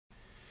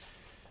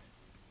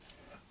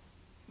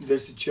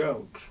There's a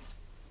joke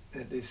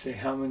that they say,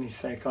 how many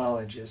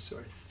psychologists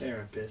or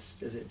therapists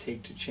does it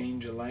take to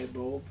change a light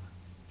bulb?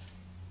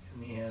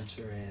 And the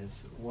answer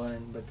is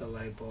one, but the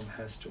light bulb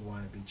has to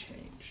want to be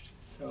changed.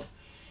 So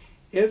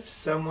if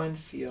someone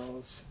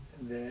feels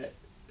that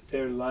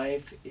their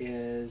life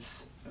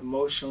is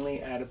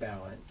emotionally out of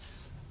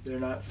balance, they're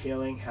not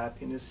feeling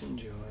happiness and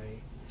joy,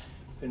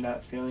 they're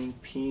not feeling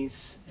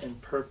peace and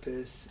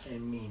purpose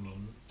and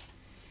meaning,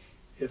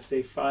 if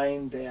they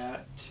find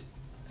that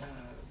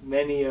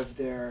many of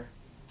their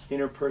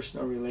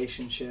interpersonal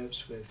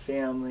relationships with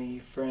family,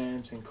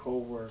 friends, and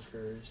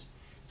co-workers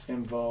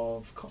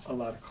involve a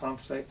lot of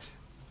conflict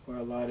or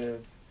a lot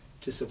of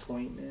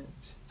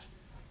disappointment,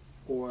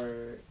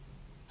 or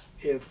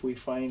if we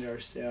find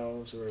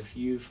ourselves, or if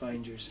you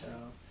find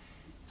yourself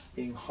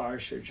being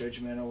harsh or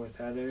judgmental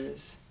with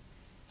others,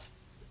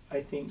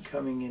 I think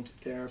coming into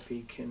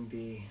therapy can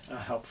be a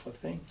helpful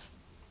thing.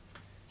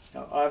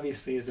 Now,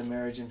 obviously, as a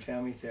marriage and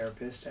family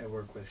therapist, I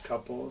work with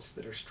couples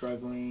that are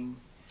struggling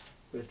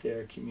with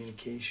their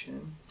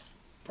communication.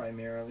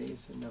 Primarily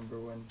is the number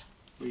one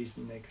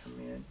reason they come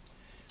in.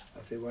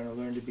 If they want to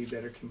learn to be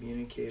better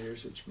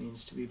communicators, which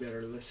means to be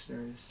better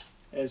listeners,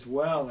 as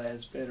well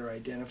as better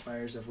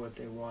identifiers of what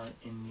they want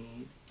and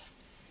need.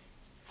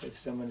 If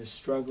someone is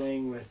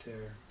struggling with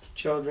their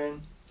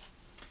children,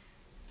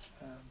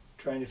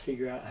 trying to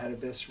figure out how to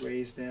best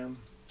raise them,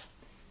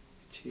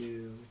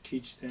 to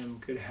teach them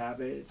good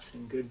habits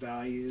and good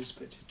values,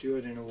 but to do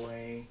it in a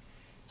way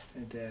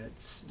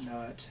that's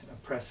not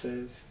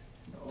oppressive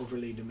and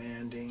overly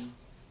demanding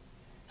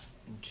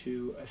and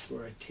too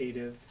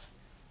authoritative,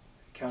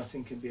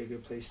 counseling can be a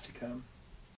good place to come.